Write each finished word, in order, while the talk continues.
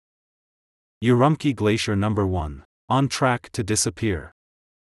Urumqi Glacier No. 1, on track to disappear.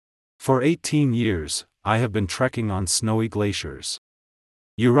 For 18 years, I have been trekking on snowy glaciers.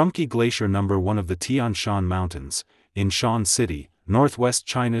 Urumqi Glacier No. 1 of the Tianshan Mountains, in Shan City, northwest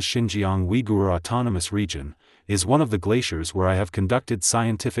China's Xinjiang Uyghur Autonomous Region, is one of the glaciers where I have conducted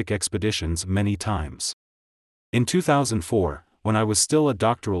scientific expeditions many times. In 2004, when I was still a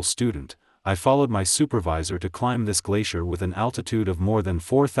doctoral student, I followed my supervisor to climb this glacier with an altitude of more than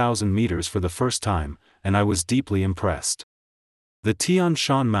 4,000 meters for the first time, and I was deeply impressed. The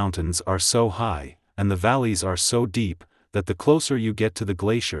Tianshan Mountains are so high, and the valleys are so deep, that the closer you get to the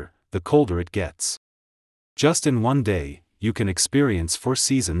glacier, the colder it gets. Just in one day, you can experience 4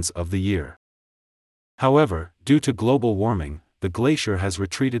 seasons of the year. However, due to global warming, the glacier has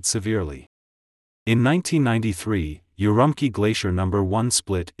retreated severely. In 1993, Urumqi Glacier No. 1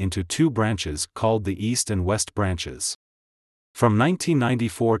 split into 2 branches called the East and West branches. From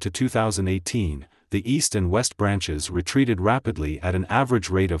 1994 to 2018, the East and West branches retreated rapidly at an average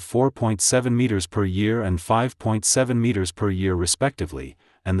rate of 4.7 meters per year and 5.7 meters per year respectively,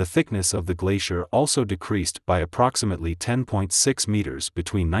 and the thickness of the glacier also decreased by approximately 10.6 meters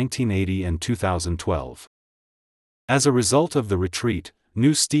between 1980 and 2012. As a result of the retreat,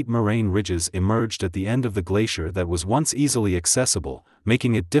 new steep moraine ridges emerged at the end of the glacier that was once easily accessible,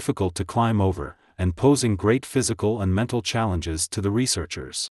 making it difficult to climb over, and posing great physical and mental challenges to the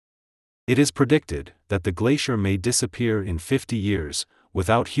researchers. It is predicted that the glacier may disappear in 50 years,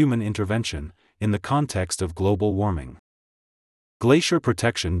 without human intervention, in the context of global warming. Glacier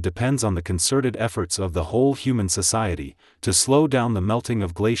protection depends on the concerted efforts of the whole human society to slow down the melting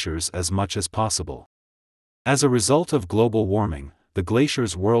of glaciers as much as possible. As a result of global warming, the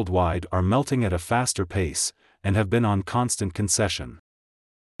glaciers worldwide are melting at a faster pace, and have been on constant concession.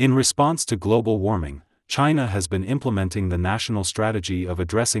 In response to global warming, China has been implementing the national strategy of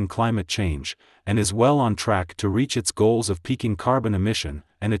addressing climate change, and is well on track to reach its goals of peaking carbon emission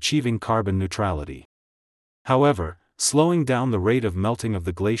and achieving carbon neutrality. However, slowing down the rate of melting of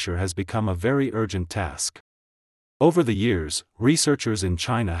the glacier has become a very urgent task. Over the years, researchers in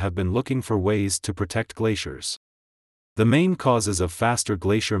China have been looking for ways to protect glaciers. The main causes of faster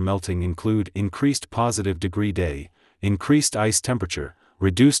glacier melting include increased positive degree day, increased ice temperature,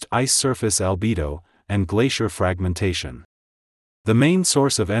 reduced ice surface albedo, and glacier fragmentation. The main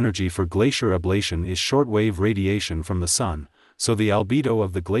source of energy for glacier ablation is shortwave radiation from the sun, so the albedo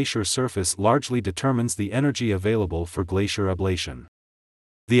of the glacier surface largely determines the energy available for glacier ablation.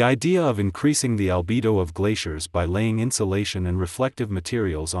 The idea of increasing the albedo of glaciers by laying insulation and reflective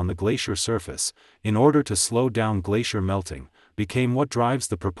materials on the glacier surface, in order to slow down glacier melting, became what drives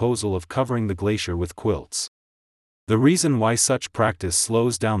the proposal of covering the glacier with quilts. The reason why such practice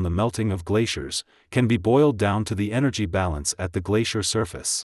slows down the melting of glaciers can be boiled down to the energy balance at the glacier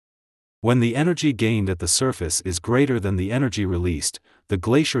surface. When the energy gained at the surface is greater than the energy released, the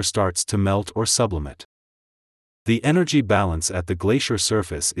glacier starts to melt or sublimate. The energy balance at the glacier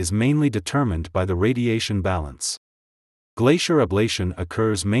surface is mainly determined by the radiation balance. Glacier ablation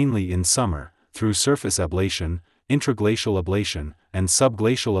occurs mainly in summer, through surface ablation, intraglacial ablation, and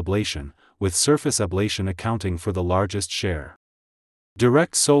subglacial ablation, with surface ablation accounting for the largest share.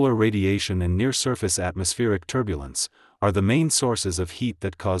 Direct solar radiation and near-surface atmospheric turbulence are the main sources of heat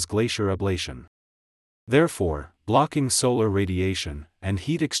that cause glacier ablation. Therefore, blocking solar radiation and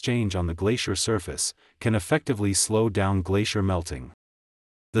heat exchange on the glacier surface can effectively slow down glacier melting.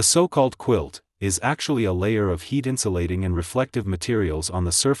 The so-called quilt is actually a layer of heat-insulating and reflective materials on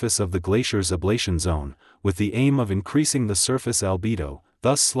the surface of the glacier's ablation zone, with the aim of increasing the surface albedo,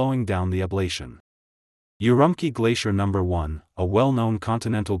 thus slowing down the ablation. Urumqi Glacier No. 1, a well-known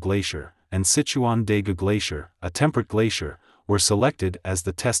continental glacier, and Sichuan Daegu Glacier, a temperate glacier, were selected as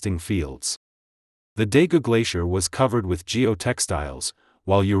the testing fields. The Daegu Glacier was covered with geotextiles,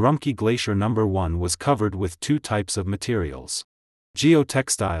 while Urumqi Glacier No. 1 was covered with 2 types of materials: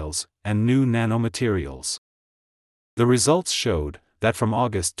 geotextiles and new nanomaterials. The results showed that from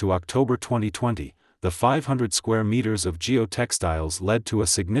August to October 2020, the 500 square meters of geotextiles led to a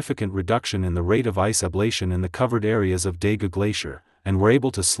significant reduction in the rate of ice ablation in the covered areas of Daegu Glacier, and were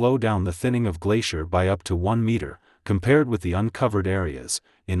able to slow down the thinning of glacier by up to 1 meter, compared with the uncovered areas,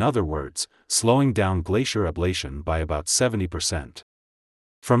 in other words, slowing down glacier ablation by about 70%.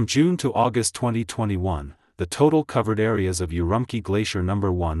 From June to August 2021, the total covered areas of Urumqi Glacier No.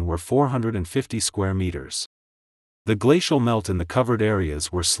 1 were 450 square meters. The glacial melt in the covered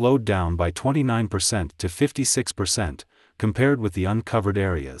areas were slowed down by 29% to 56%, compared with the uncovered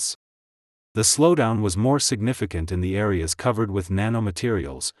areas. The slowdown was more significant in the areas covered with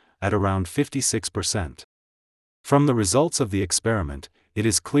nanomaterials, at around 56%. From the results of the experiment, it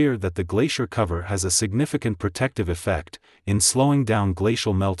is clear that the glacier cover has a significant protective effect in slowing down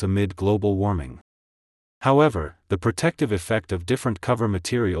glacial melt amid global warming. However, the protective effect of different cover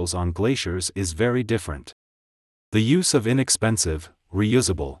materials on glaciers is very different. The use of inexpensive,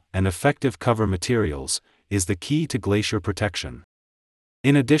 reusable, and effective cover materials is the key to glacier protection.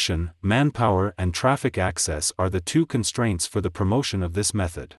 In addition, manpower and traffic access are the two constraints for the promotion of this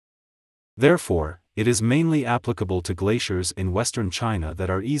method. Therefore, it is mainly applicable to glaciers in western China that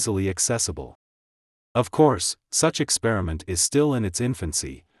are easily accessible. Of course, such experiment is still in its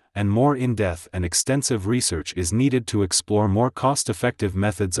infancy, and more in-depth and extensive research is needed to explore more cost-effective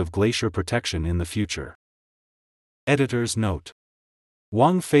methods of glacier protection in the future. Editor's note: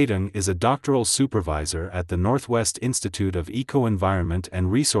 Wang Feiteng is a doctoral supervisor at the Northwest Institute of Eco-Environment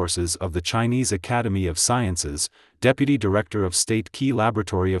and Resources of the Chinese Academy of Sciences, Deputy Director of State Key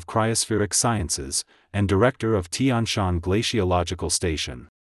Laboratory of Cryospheric Sciences, and Director of Tianshan Glaciological Station.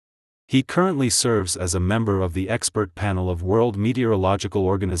 He currently serves as a member of the expert panel of World Meteorological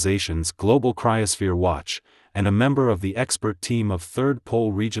Organization's Global Cryosphere Watch, and a member of the expert team of Third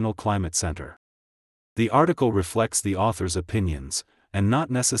Pole Regional Climate Center. The article reflects the author's opinions, and not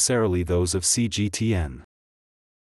necessarily those of CGTN.